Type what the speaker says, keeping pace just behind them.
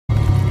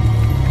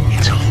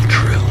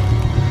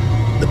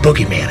The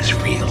boogeyman is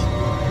real,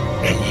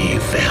 and you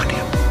found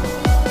him.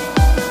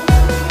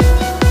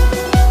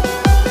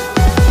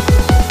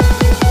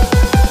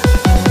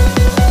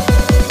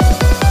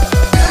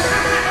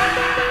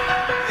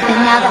 And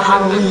now the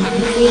Halloween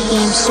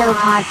Pre-Game Show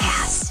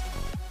podcast.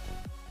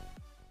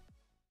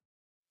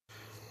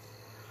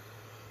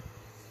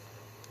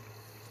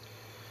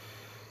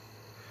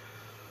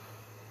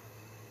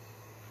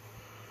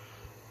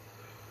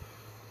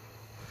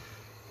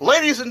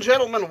 Ladies and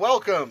gentlemen,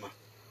 welcome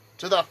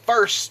to the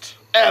first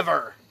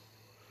ever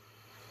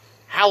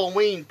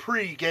Halloween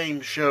Pre-Game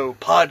Show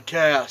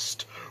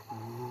podcast.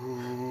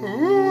 Ooh,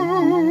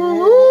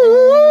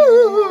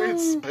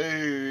 it's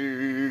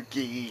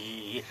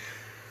spooky.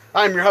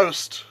 I'm your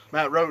host,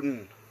 Matt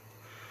Roden,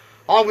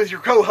 along with your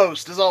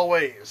co-host, as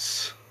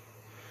always,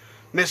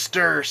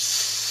 Mr.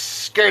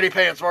 Scaredy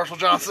Pants Marshall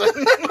Johnson.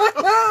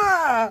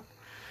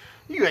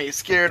 You ain't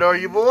scared, are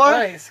you, boy?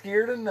 I ain't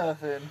scared of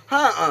nothing.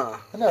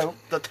 No.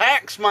 The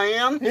tax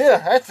man. Yeah,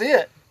 that's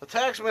it. The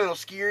tax man will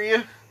scare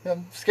you.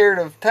 I'm scared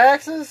of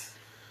taxes,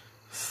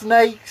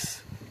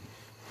 snakes,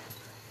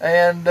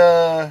 and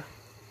that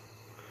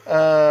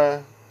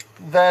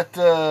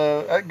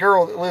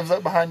girl that lives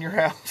up behind your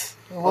house.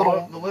 The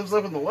little that lives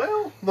up in the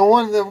well? The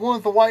one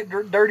with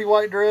the dirty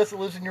white dress that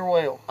lives in your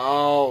well.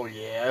 Oh,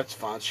 yeah, that's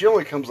fine. She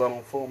only comes out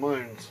on full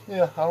moons.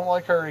 Yeah, I don't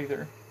like her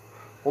either.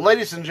 Well,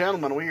 ladies and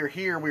gentlemen, we are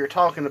here. We are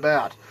talking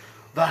about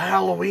the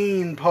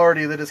Halloween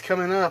party that is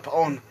coming up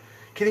on,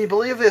 can you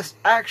believe this?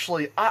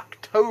 Actually,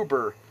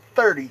 October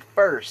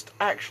 31st.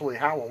 Actually,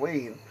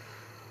 Halloween.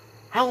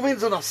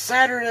 Halloween's on a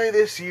Saturday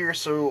this year,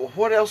 so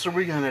what else are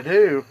we going to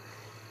do?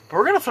 But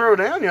we're going to throw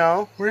down,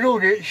 y'all. We're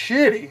going to get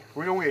shitty.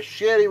 We're going to get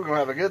shitty. We're going to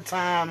have a good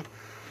time.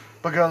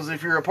 Because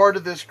if you're a part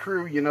of this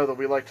crew, you know that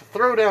we like to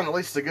throw down at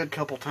least a good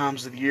couple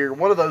times of the year.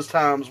 One of those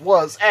times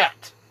was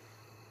at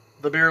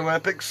the Beer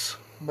Olympics.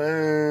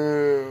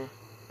 Boo.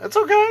 It's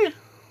okay.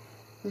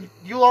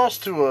 You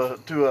lost to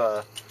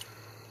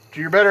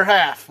your better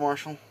half,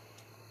 Marshall.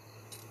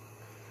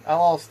 I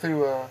lost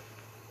to a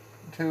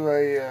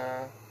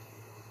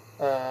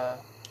I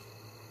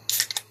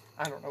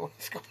don't know what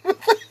it's called.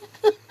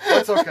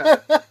 That's okay.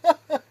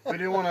 We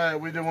do want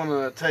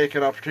to take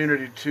an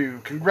opportunity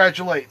to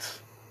congratulate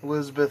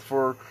Elizabeth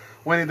for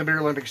winning the Beer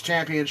Olympics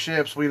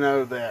championships. We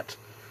know that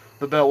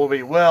the belt will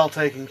be well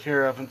taken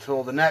care of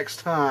until the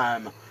next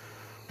time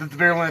that the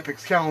Beer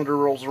Olympics calendar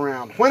rolls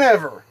around,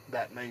 whenever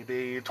that may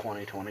be,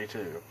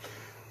 2022.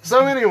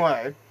 So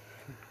anyway,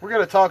 we're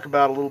going to talk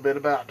about a little bit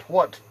about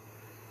what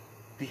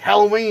the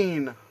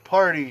Halloween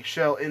party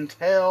shall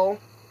entail.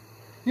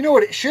 You know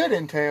what it should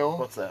entail?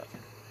 What's that?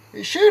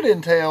 It should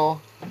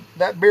entail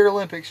that Beer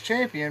Olympics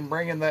champion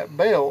bringing that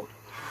belt,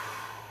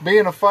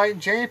 being a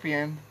fighting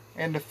champion,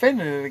 and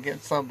defending it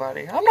against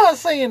somebody. I'm not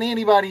saying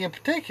anybody in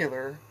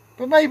particular,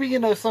 but maybe,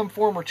 some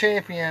former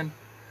champion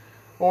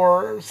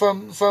or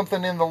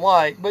something in the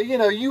like. But,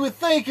 you would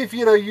think if,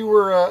 you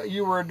were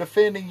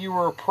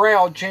a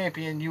proud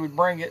champion, you would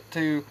bring it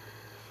to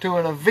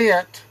an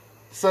event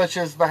such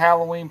as the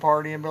Halloween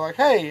party and be like,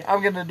 hey,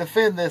 I'm going to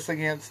defend this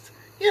against,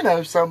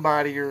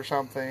 somebody or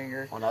something.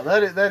 Or... Well, now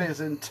that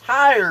is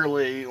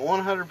entirely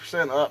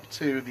 100% up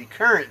to the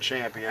current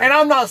champion. And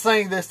I'm not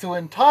saying this to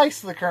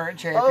entice the current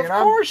champion. Of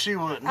course you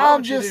wouldn't.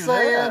 I'm just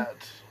saying,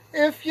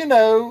 if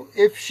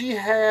she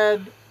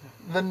had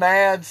the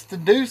nads to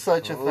do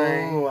such a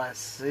thing. Oh, I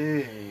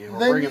see.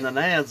 We're bringing the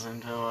nads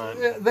into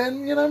it.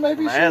 Then,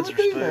 maybe nads she would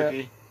do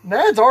spooky.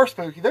 That. Nads are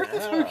spooky. They're the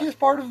spookiest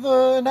part of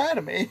the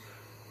anatomy.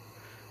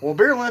 Well,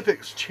 Beer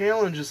Olympics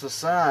challenges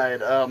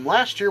aside,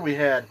 last year we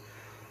had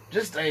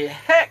just a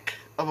heck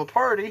of a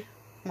party.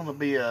 I'm going to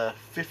be a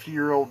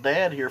 50-year-old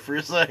dad here for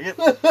a second.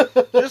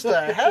 Just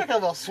a heck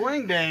of a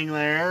swing dang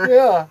there.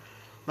 Yeah.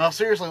 Now,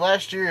 seriously,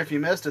 last year, if you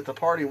missed it, the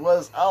party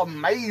was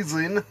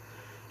amazing.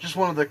 Just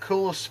one of the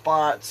coolest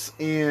spots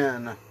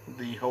in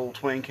the whole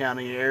Twain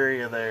County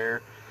area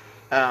there.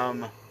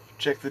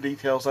 Check the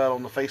details out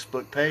on the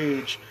Facebook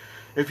page.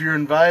 If you're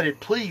invited,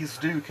 please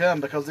do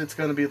come because it's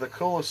going to be the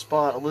coolest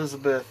spot.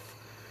 Elizabeth,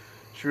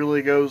 she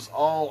really goes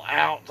all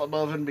out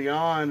above and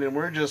beyond, and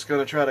we're just going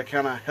to try to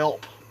kind of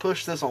help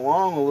push this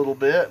along a little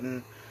bit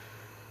and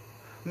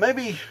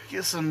maybe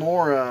get some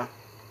more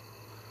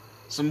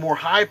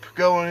hype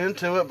going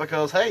into it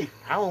because, hey,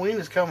 Halloween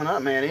is coming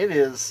up, man. It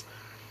is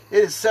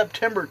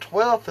September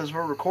 12th as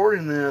we're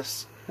recording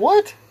this.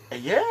 What?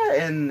 Yeah,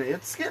 and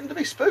it's getting to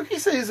be spooky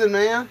season,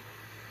 man.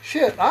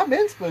 Shit, I've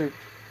been spooked.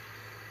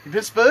 You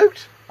been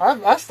spooked?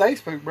 I stay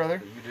spooked,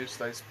 brother. You do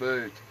stay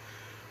spooked.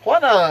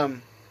 What,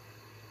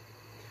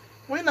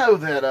 we know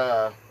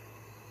that,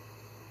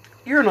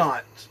 you're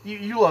not,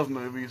 you love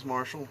movies,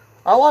 Marshall.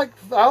 I like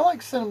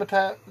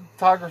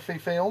cinematography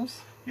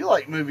films. You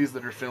like movies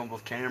that are filmed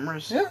with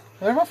cameras. Yeah,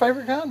 they're my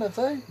favorite kind, I'd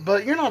say.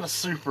 But you're not a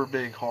super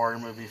big horror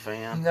movie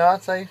fan. No,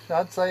 I'd say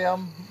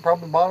I'm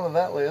probably bottom of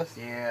that list.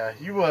 Yeah,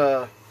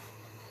 you're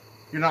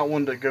not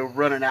one to go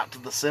running out to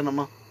the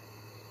cinema.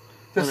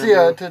 To see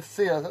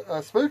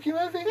a spooky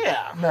movie?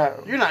 Yeah.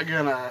 No. You're not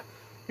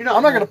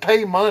I'm not going to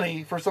pay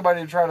money for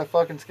somebody to try to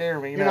fucking scare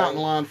me. You're not in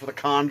line for the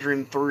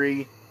Conjuring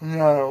 3.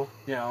 No.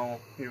 You know,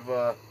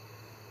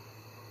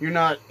 you're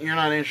not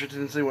interested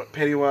in seeing what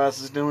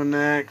Pennywise is doing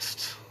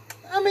next.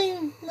 I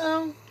mean,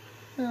 no.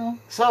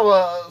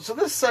 So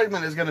this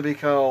segment is going to be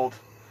called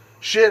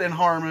Shit in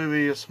Horror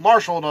Movies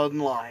Marshall Doesn't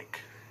Like.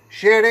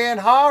 Shit in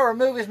horror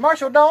movies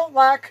Marshall don't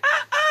like.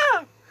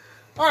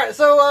 Alright,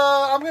 so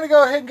I'm going to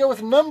go ahead and go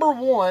with number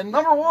one.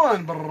 Number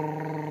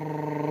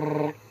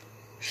one.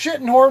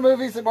 Shit in horror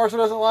movies that Marshall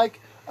doesn't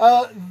like.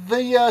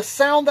 The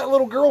sound that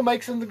little girl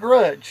makes in The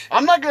Grudge.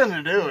 I'm not going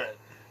to do it.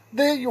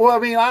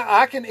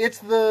 I can. It's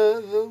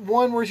the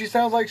one where she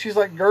sounds like she's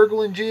like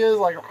gurgling jizz,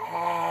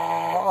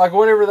 like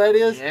whatever that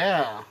is.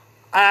 Yeah.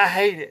 I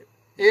hate it.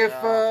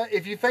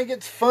 If you think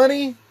it's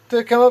funny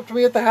to come up to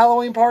me at the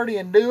Halloween party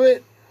and do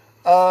it,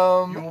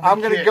 I'm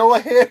going to go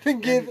ahead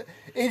and give.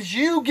 It's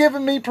you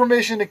giving me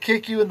permission to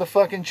kick you in the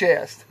fucking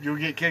chest. You'll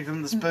get kicked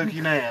in the spooky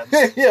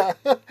nads. Yeah.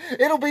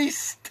 It'll be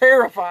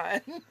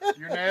terrifying.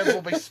 Your nads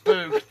will be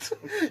spooked.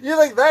 You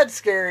think that's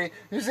scary?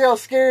 You see how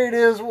scary it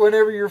is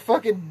whenever your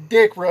fucking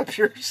dick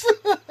ruptures.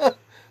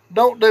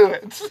 Don't do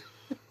it.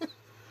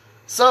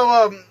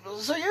 So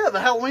yeah, the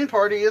Halloween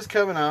party is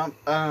coming up.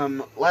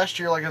 Last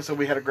year, like I said,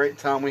 we had a great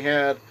time. We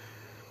had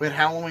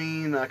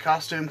Halloween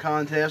costume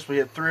contest. We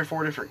had 3 or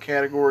 4 different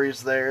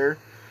categories there.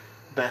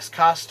 Best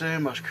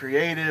costume, most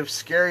creative,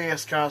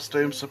 scariest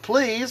costume. So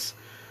please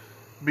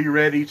be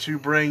ready to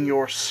bring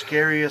your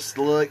scariest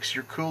looks,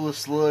 your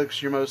coolest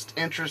looks, your most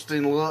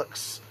interesting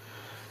looks.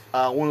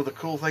 One of the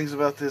cool things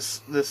about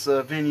this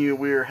venue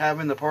we're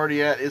having the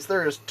party at is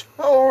there is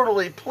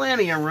totally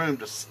plenty of room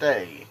to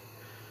stay.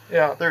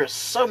 Yeah. There is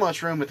so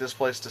much room at this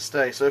place to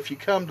stay. So if you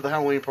come to the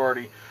Halloween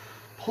party,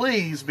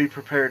 please be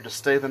prepared to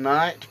stay the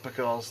night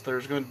because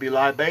there's going to be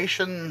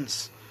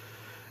libations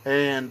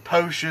and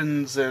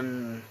potions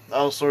and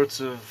all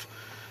sorts of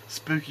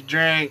spooky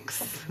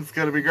drinks. It's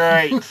going to be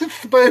great.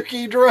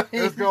 Spooky drinks.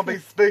 It's going to be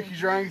spooky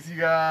drinks,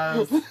 you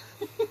guys.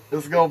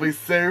 It's going to be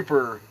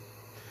super.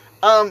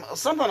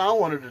 Something I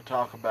wanted to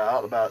talk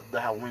about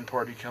the Halloween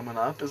party coming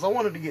up is I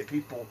wanted to get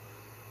people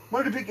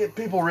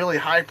really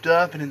hyped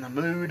up and in the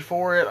mood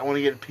for it. I want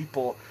to get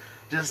people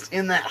just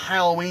in that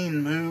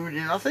Halloween mood.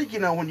 And I think,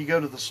 when you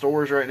go to the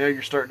stores right now,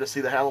 you're starting to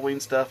see the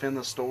Halloween stuff in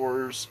the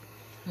stores.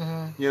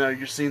 Mm-hmm.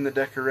 You're seeing the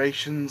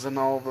decorations and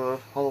all the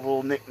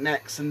little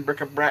knickknacks and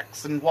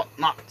bric-a-bracs and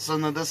whatnots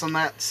and the this and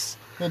that's.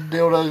 The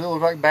dildos that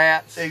look like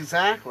bats.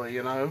 Exactly,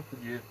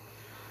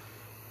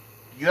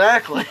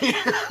 Exactly.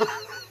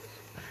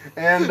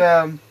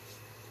 And,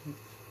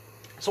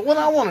 so what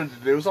I wanted to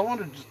do is I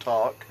wanted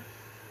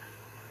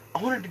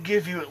to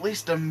give you at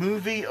least a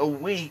movie a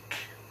week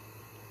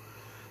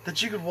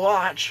that you could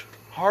watch,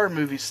 horror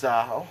movie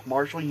style.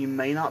 Marshall, you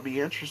may not be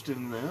interested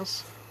in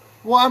this.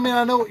 Well, I mean,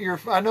 I know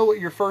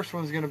what your first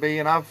one's going to be,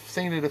 and I've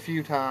seen it a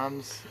few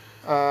times.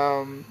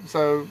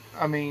 So,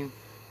 I mean,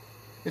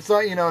 it's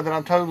not that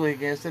I'm totally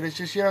against it. It's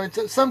just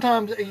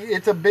sometimes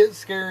it's a bit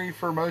scary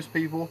for most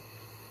people,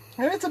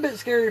 and it's a bit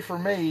scary for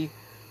me.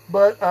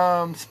 But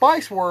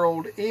Spice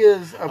World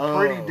is a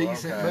pretty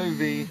decent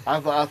movie.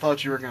 I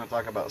thought you were going to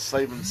talk about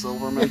Saving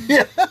Silverman.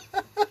 Yeah.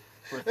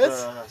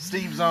 With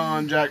Steve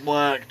Zahn, Jack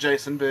Black,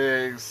 Jason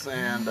Biggs,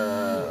 and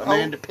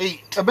Amanda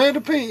Peet.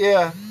 Amanda Peet,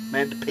 yeah.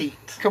 Amanda Peet.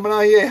 Coming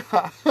on, yeah.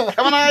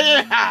 Coming on,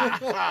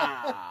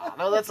 yeah.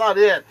 No, that's not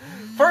it.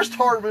 First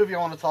horror movie I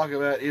want to talk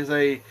about is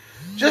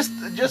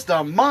just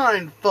a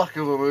mind fuck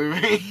of a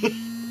movie.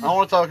 I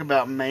want to talk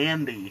about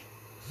Mandy.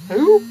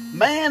 Who?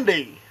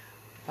 Mandy.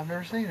 I've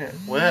never seen it.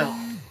 Well,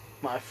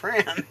 my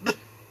friend,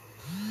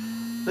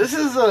 this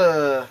is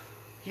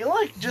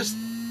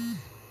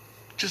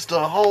just a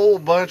whole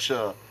bunch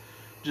of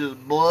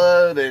just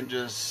blood and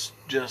just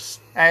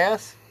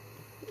ass.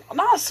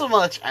 Not so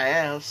much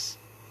ass.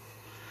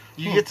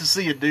 You get to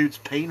see a dude's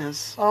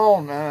penis. Oh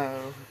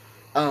no.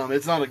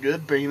 It's not a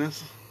good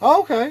penis.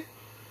 Oh, okay.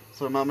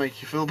 So it might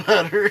make you feel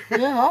better.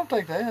 Yeah, I'll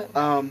take that.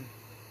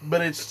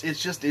 But it's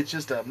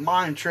just a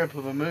mind trip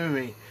of a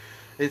movie.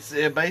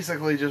 It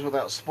basically, just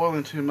without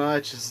spoiling too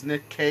much, is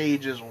Nick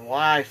Cage's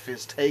wife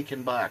is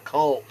taken by a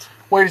cult.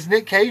 Wait, is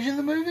Nick Cage in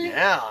the movie?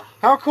 Yeah.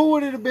 How cool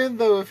would it have been,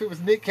 though, if it was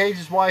Nick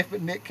Cage's wife,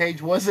 but Nick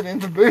Cage wasn't in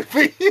the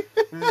movie?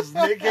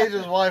 Nick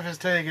Cage's wife is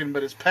taken,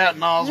 but it's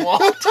Patton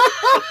Oswalt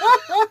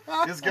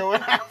is going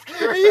after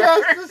her. He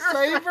has to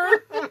save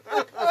her?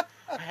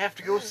 I have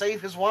to go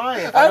save his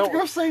wife. I have to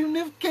go save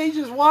Nick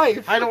Cage's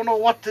wife. I don't know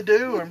what to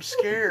do. I'm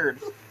scared.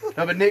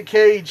 No, but Nick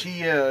Cage,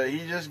 he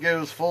just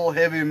goes full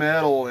heavy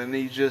metal, and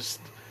he just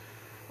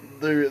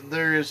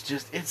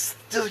it's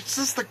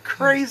just the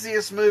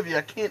craziest movie.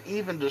 I can't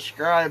even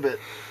describe it.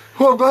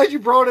 Well, I'm glad you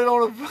brought it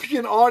on a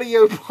fucking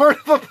audio part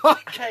of the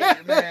podcast. Hey,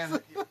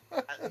 man,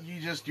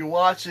 you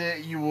watch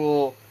it,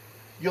 you'll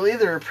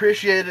either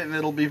appreciate it and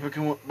it'll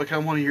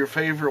become one of your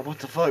favorite what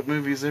the fuck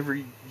movies ever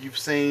you've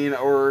seen,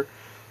 or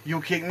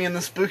you'll kick me in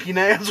the spooky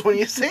nails when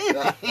you see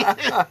me.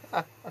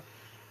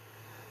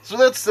 So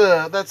that's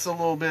a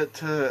little bit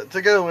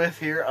to go with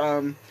here.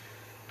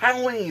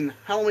 Halloween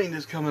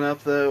is coming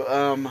up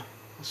though.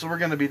 So we're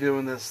going to be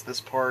doing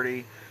this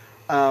party.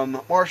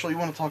 Marshall, you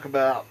want to talk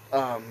about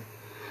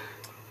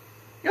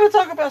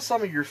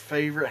some of your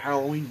favorite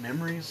Halloween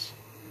memories?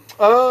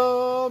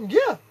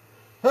 Yeah.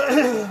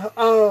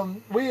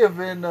 We have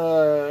been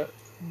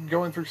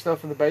going through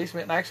stuff in the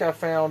basement, and actually I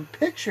found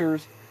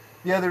pictures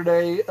the other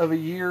day of a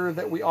year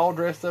that we all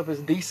dressed up as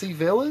DC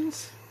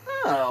villains.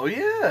 Oh,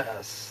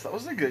 yes. That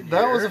was a good year.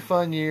 That was a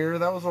fun year.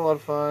 That was a lot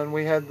of fun.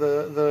 We had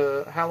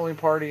the Halloween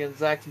party in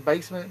Zach's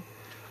basement.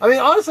 I mean,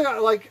 honestly,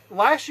 like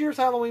last year's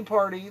Halloween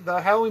party,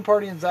 the Halloween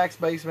party in Zach's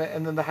basement,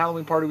 and then the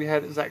Halloween party we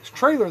had at Zach's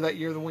trailer that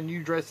year, the one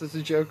you dressed as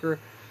a Joker.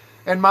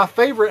 And my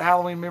favorite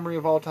Halloween memory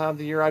of all time,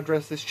 the year I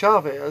dressed as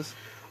Chavez.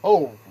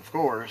 Oh, of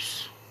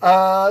course.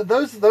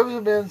 Those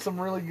have been some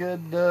really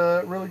good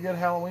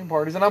Halloween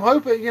parties, and I'm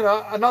hoping,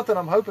 not that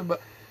I'm hoping,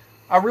 but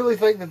I really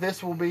think that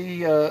this will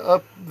be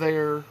up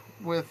there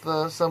with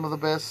some of the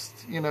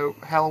best,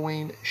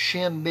 Halloween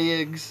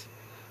shindigs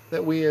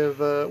that we have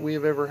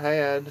ever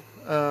had.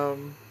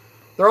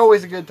 They're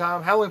always a good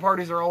time. Halloween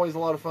parties are always a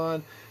lot of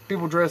fun.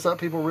 People dress up,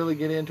 people really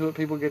get into it,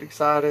 people get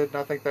excited, and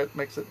I think that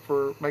makes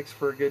for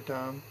a good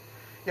time.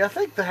 Yeah, I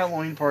think the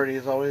Halloween party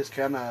is always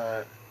kind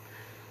of.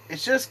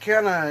 It's just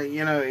kind of,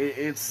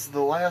 it's the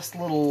last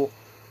little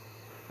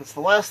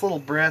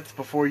breath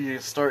before you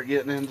start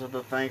getting into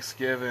the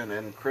Thanksgiving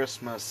and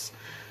Christmas,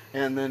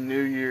 and then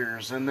New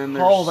Year's, and then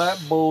there's all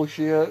that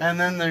bullshit, and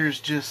then there's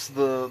just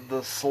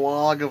the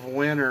slog of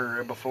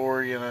winter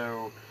before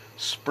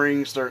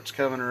spring starts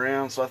coming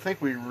around. So I think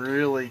we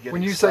really get.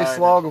 When you excited. say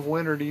slog of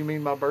winter, do you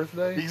mean my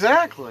birthday?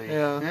 Exactly.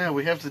 Yeah,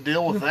 we have to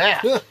deal with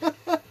that.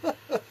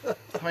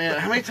 I mean,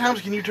 how many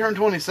times can you turn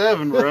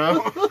 27,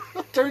 bro?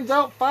 Turns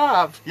out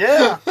 5.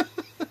 Yeah.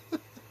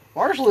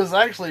 Marshall is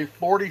actually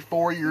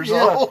 44 years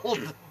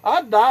old.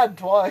 I died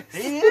twice.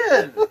 He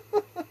did.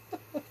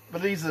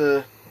 But he's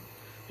a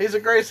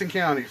Grayson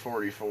County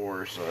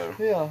 44, so.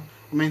 Yeah.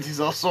 It means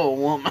he's also a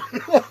woman.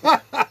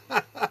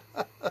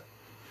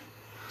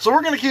 So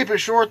we're going to keep it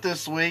short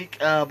this week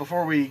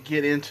before we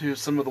get into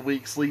some of the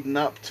weeks leading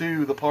up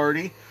to the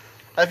party.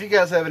 If you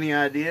guys have any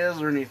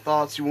ideas or any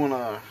thoughts you want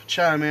to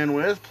chime in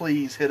with,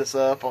 please hit us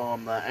up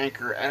on the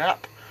Anchor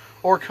app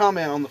or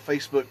comment on the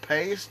Facebook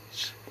page.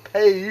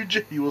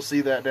 You will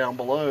see that down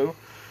below.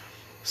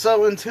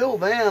 So until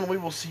then, we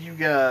will see you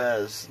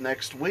guys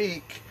next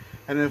week.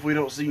 And if we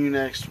don't see you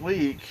next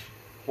week,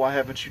 why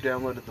haven't you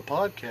downloaded the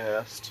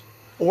podcast?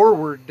 Or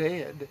we're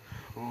dead.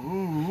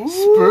 Ooh.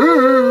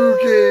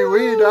 Spooky,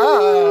 we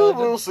died.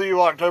 We'll see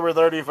you October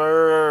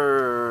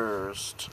 31st.